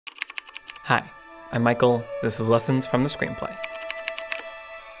Hi, I'm Michael. This is Lessons from the Screenplay.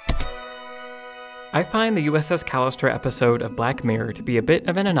 I find the USS Callister episode of Black Mirror to be a bit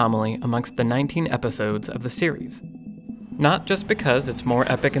of an anomaly amongst the 19 episodes of the series. Not just because it's more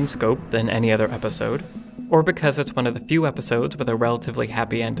epic in scope than any other episode, or because it's one of the few episodes with a relatively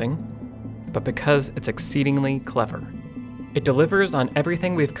happy ending, but because it's exceedingly clever. It delivers on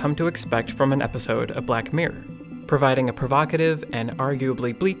everything we've come to expect from an episode of Black Mirror, providing a provocative and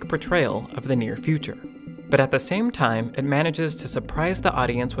arguably bleak portrayal of the near future. But at the same time, it manages to surprise the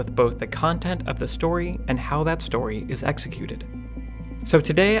audience with both the content of the story and how that story is executed. So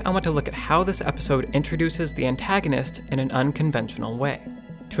today, I want to look at how this episode introduces the antagonist in an unconventional way,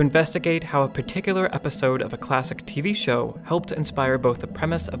 to investigate how a particular episode of a classic TV show helped inspire both the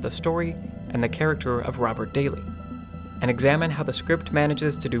premise of the story and the character of Robert Daly, and examine how the script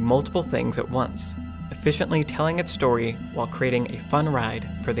manages to do multiple things at once, efficiently telling its story while creating a fun ride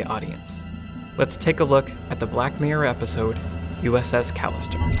for the audience. Let's take a look at the Black Mirror episode, USS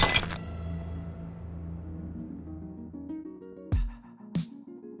Callister.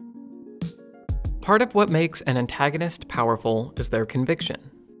 Part of what makes an antagonist powerful is their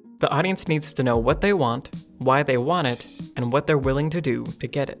conviction. The audience needs to know what they want, why they want it, and what they're willing to do to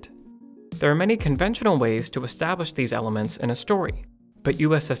get it. There are many conventional ways to establish these elements in a story, but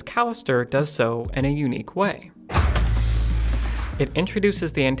USS Callister does so in a unique way. It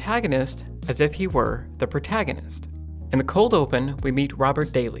introduces the antagonist as if he were the protagonist. In the cold open, we meet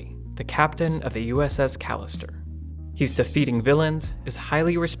Robert Daly, the captain of the USS Callister. He's defeating villains, is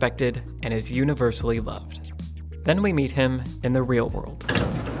highly respected, and is universally loved. Then we meet him in the real world.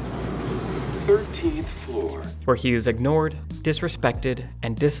 13th floor. Where he is ignored, disrespected,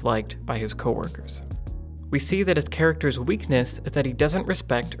 and disliked by his coworkers. We see that his character's weakness is that he doesn't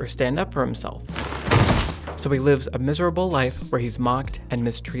respect or stand up for himself. So he lives a miserable life where he's mocked and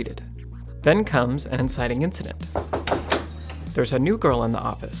mistreated. Then comes an inciting incident. There's a new girl in the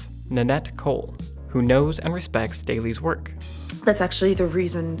office, Nanette Cole, who knows and respects Daly's work. That's actually the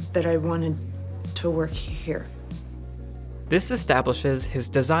reason that I wanted to work here. This establishes his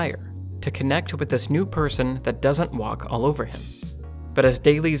desire to connect with this new person that doesn't walk all over him. But as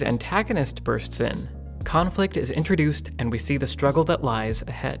Daly's antagonist bursts in, conflict is introduced and we see the struggle that lies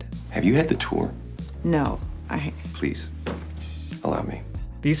ahead. Have you had the tour? No, Please, allow me.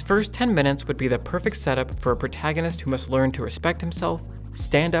 These first 10 minutes would be the perfect setup for a protagonist who must learn to respect himself,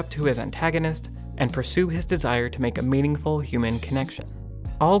 stand up to his antagonist, and pursue his desire to make a meaningful human connection.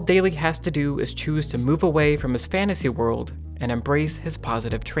 All Daly has to do is choose to move away from his fantasy world and embrace his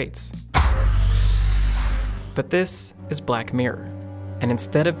positive traits. But this is Black Mirror, and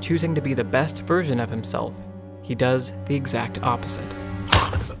instead of choosing to be the best version of himself, he does the exact opposite.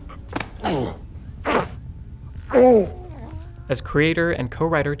 As creator and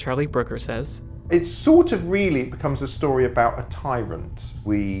co-writer Charlie Brooker says, it sort of really becomes a story about a tyrant.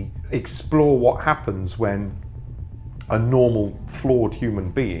 We explore what happens when a normal, flawed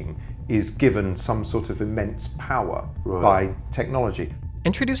human being is given some sort of immense power by technology.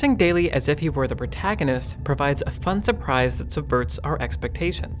 Introducing Daly as if he were the protagonist provides a fun surprise that subverts our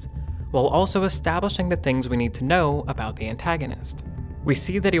expectations, while also establishing the things we need to know about the antagonist. We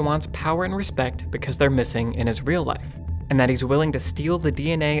see that he wants power and respect because they're missing in his real life, and that he's willing to steal the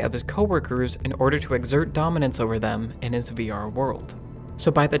DNA of his coworkers in order to exert dominance over them in his VR world.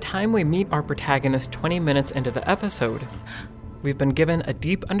 So by the time we meet our protagonist 20 minutes into the episode, we've been given a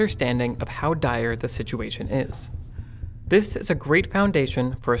deep understanding of how dire the situation is. This is a great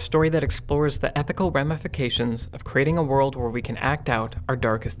foundation for a story that explores the ethical ramifications of creating a world where we can act out our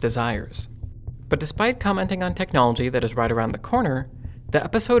darkest desires. But despite commenting on technology that is right around the corner, the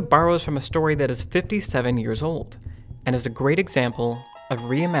episode borrows from a story that is 57 years old, and is a great example of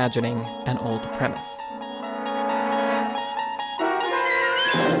reimagining an old premise.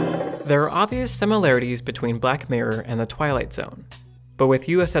 There are obvious similarities between Black Mirror and the Twilight Zone, but with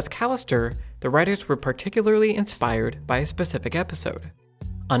USS Callister, the writers were particularly inspired by a specific episode.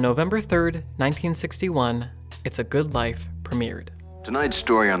 On November 3rd, 1961, It's a Good Life premiered. Tonight's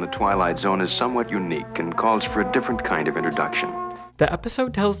story on the Twilight Zone is somewhat unique and calls for a different kind of introduction. The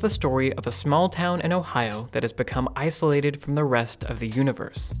episode tells the story of a small town in Ohio that has become isolated from the rest of the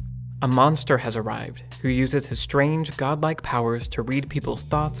universe. A monster has arrived who uses his strange, godlike powers to read people's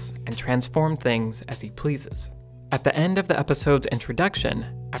thoughts and transform things as he pleases. At the end of the episode's introduction,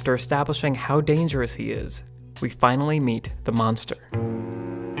 after establishing how dangerous he is, we finally meet the monster.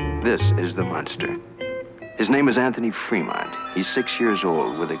 This is the monster. His name is Anthony Fremont. He's 6 years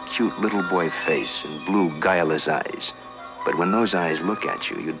old with a cute little boy face and blue, guileless eyes. But when those eyes look at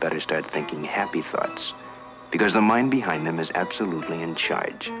you, you'd better start thinking happy thoughts, because the mind behind them is absolutely in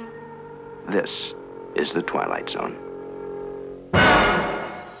charge. This is the Twilight Zone.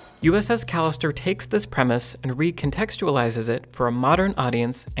 USS Callister takes this premise and recontextualizes it for a modern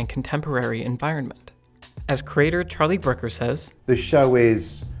audience and contemporary environment. As creator Charlie Brooker says, the show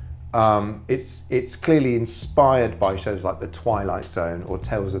is, it's clearly inspired by shows like The Twilight Zone or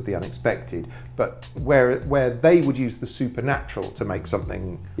Tales of the Unexpected, but where they would use the supernatural to make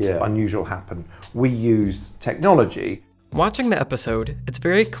something unusual happen, we use technology. Watching the episode, it's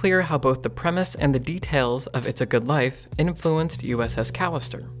very clear how both the premise and the details of It's a Good Life influenced USS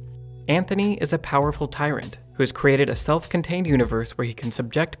Callister. Anthony is a powerful tyrant who has created a self-contained universe where he can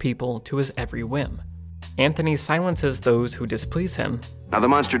subject people to his every whim. Anthony silences those who displease him. Now, the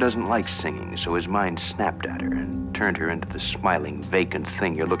monster doesn't like singing, so his mind snapped at her and turned her into the smiling, vacant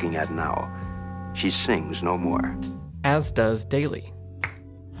thing you're looking at now. She sings no more. As does Daly.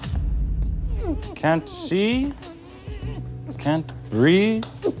 Can't see, can't breathe.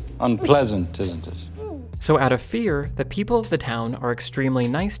 Unpleasant, isn't it? So out of fear, the people of the town are extremely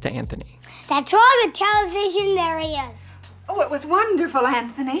nice to Anthony. That's all the television there is. Oh, it was wonderful,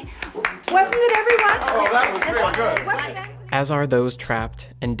 Anthony. Wasn't it, everyone? Oh, that was really good. As are those trapped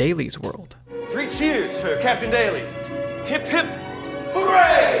in Daly's world. 3 cheers for Captain Daly. Hip, hip,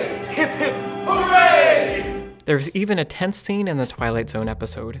 hooray! Hip, hip, hooray! There's even a tense scene in the Twilight Zone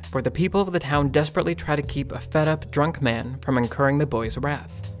episode where the people of the town desperately try to keep a fed-up, drunk man from incurring the boy's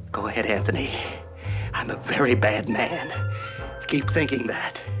wrath. Go ahead, Anthony. I'm a very bad man. Keep thinking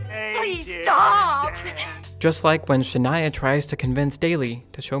that. Please stop! Just like when Shania tries to convince Daly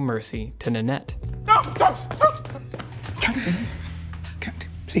to show mercy to Nanette. No, don't! Captain,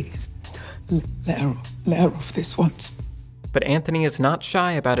 please. Let her off this once. But Anthony is not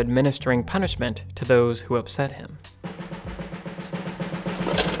shy about administering punishment to those who upset him.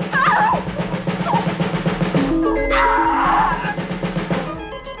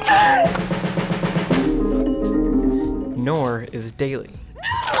 Nor is Daly.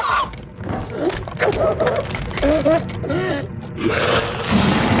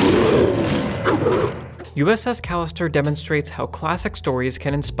 USS Callister demonstrates how classic stories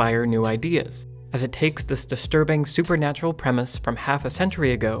can inspire new ideas, as it takes this disturbing supernatural premise from half a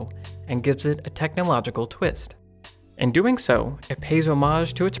century ago and gives it a technological twist. In doing so, it pays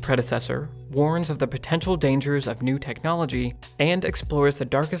homage to its predecessor, warns of the potential dangers of new technology, and explores the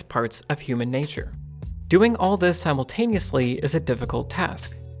darkest parts of human nature. Doing all this simultaneously is a difficult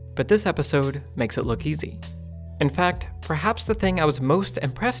task, but this episode makes it look easy. In fact, perhaps the thing I was most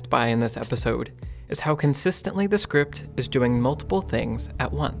impressed by in this episode is how consistently the script is doing multiple things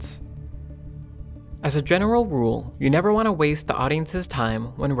at once. As a general rule, you never want to waste the audience's time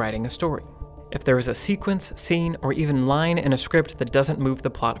when writing a story. If there is a sequence, scene, or even line in a script that doesn't move the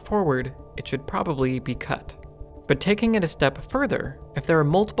plot forward, it should probably be cut. But taking it a step further, if there are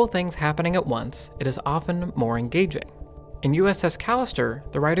multiple things happening at once, it is often more engaging. In USS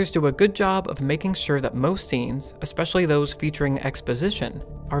Callister, the writers do a good job of making sure that most scenes, especially those featuring exposition,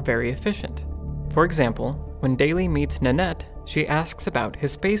 are very efficient. For example, when Daly meets Nanette, she asks about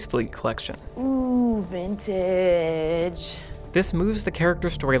his Space Fleet collection. Ooh, vintage. This moves the character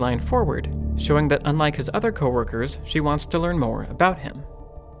storyline forward, showing that unlike his other coworkers, she wants to learn more about him.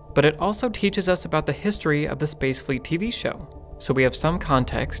 But it also teaches us about the history of the Space Fleet TV show, so we have some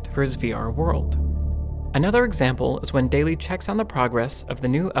context for his VR world. Another example is when Daly checks on the progress of the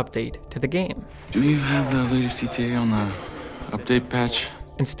new update to the game. Do you have the latest ETA on the update patch?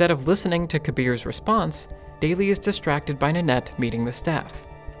 Instead of listening to Kabir's response, Daly is distracted by Nanette meeting the staff.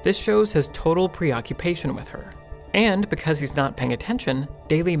 This shows his total preoccupation with her. And because he's not paying attention,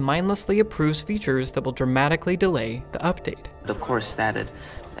 Daly mindlessly approves features that will dramatically delay the update. Of course, that'd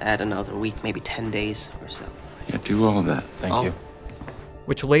add another week, maybe 10 days or so. Yeah, do all that. Thank you.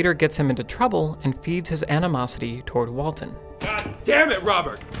 Which later gets him into trouble and feeds his animosity toward Walton. God damn it,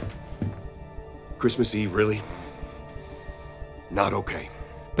 Robert! Christmas Eve, really? Not okay.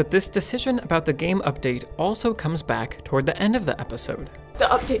 But this decision about the game update also comes back toward the end of the episode. The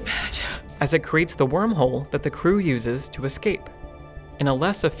update patch. As it creates the wormhole that the crew uses to escape. In a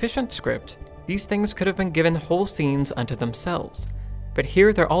less efficient script, these things could have been given whole scenes unto themselves, but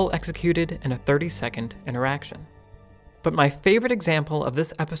here they're all executed in a 30-second interaction. But my favorite example of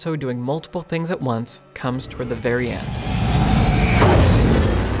this episode doing multiple things at once comes toward the very end.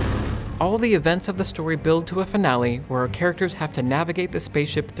 All the events of the story build to a finale where our characters have to navigate the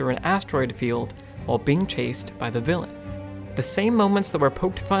spaceship through an asteroid field while being chased by the villain. The same moments that were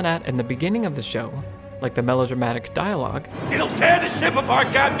poked fun at in the beginning of the show, like the melodramatic dialogue, It'll tear the ship apart,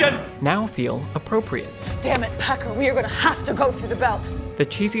 Captain! now feel appropriate. Damn it, Packer, we are gonna have to go through the belt. The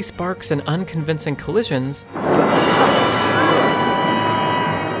cheesy sparks and unconvincing collisions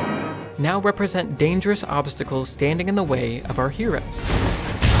now represent dangerous obstacles standing in the way of our heroes.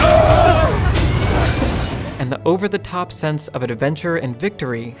 And the over-the-top sense of adventure and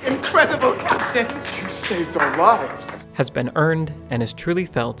victory, Incredible, Captain! You saved our lives. has been earned and is truly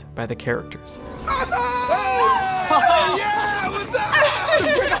felt by the characters.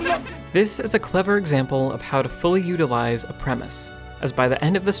 This is a clever example of how to fully utilize a premise, as by the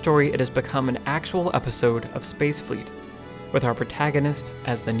end of the story it has become an actual episode of Space Fleet, with our protagonist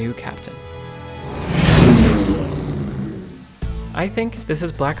as the new captain. I think this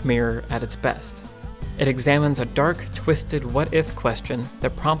is Black Mirror at its best. It examines a dark, twisted what-if question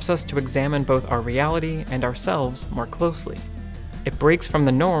that prompts us to examine both our reality and ourselves more closely. It breaks from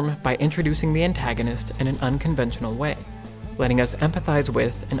the norm by introducing the antagonist in an unconventional way, letting us empathize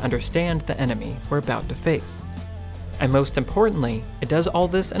with and understand the enemy we're about to face. And most importantly, it does all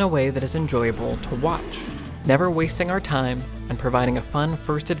this in a way that is enjoyable to watch, never wasting our time and providing a fun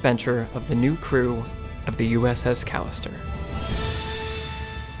first adventure of the new crew of the USS Callister.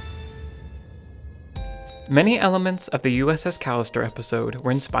 Many elements of the USS Callister episode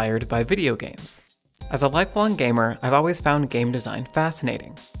were inspired by video games. As a lifelong gamer, I've always found game design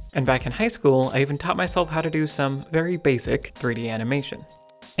fascinating. And back in high school, I even taught myself how to do some very basic 3D animation.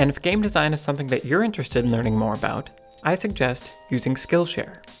 And if game design is something that you're interested in learning more about, I suggest using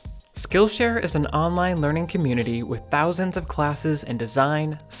Skillshare. Skillshare is an online learning community with thousands of classes in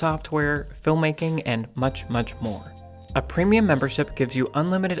design, software, filmmaking, and much, much more. A premium membership gives you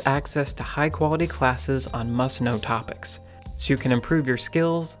unlimited access to high-quality classes on must-know topics, so you can improve your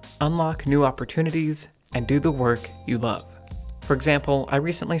skills, unlock new opportunities, and do the work you love. For example, I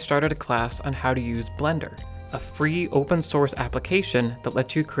recently started a class on how to use Blender, a free open-source application that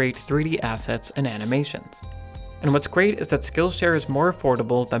lets you create 3D assets and animations. And what's great is that Skillshare is more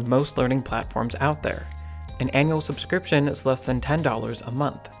affordable than most learning platforms out there. An annual subscription is less than $10 a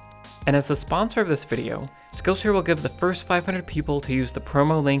month. And as the sponsor of this video, Skillshare will give the first 500 people to use the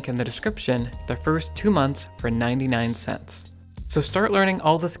promo link in the description their first 2 months for 99 cents. So start learning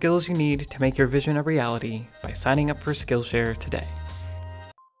all the skills you need to make your vision a reality by signing up for Skillshare today.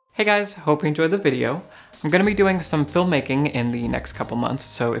 Hey guys, hope you enjoyed the video. I'm going to be doing some filmmaking in the next couple months,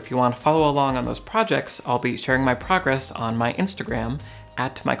 so if you want to follow along on those projects, I'll be sharing my progress on my Instagram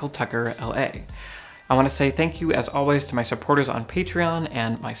 @MichaelTuckerLA. I want to say thank you as always to my supporters on Patreon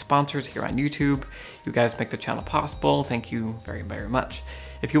and my sponsors here on YouTube. You guys make the channel possible. Thank you very, very much.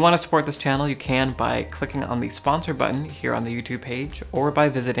 If you want to support this channel, you can by clicking on the sponsor button here on the YouTube page or by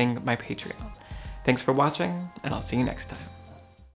visiting my Patreon. Thanks for watching, and I'll see you next time.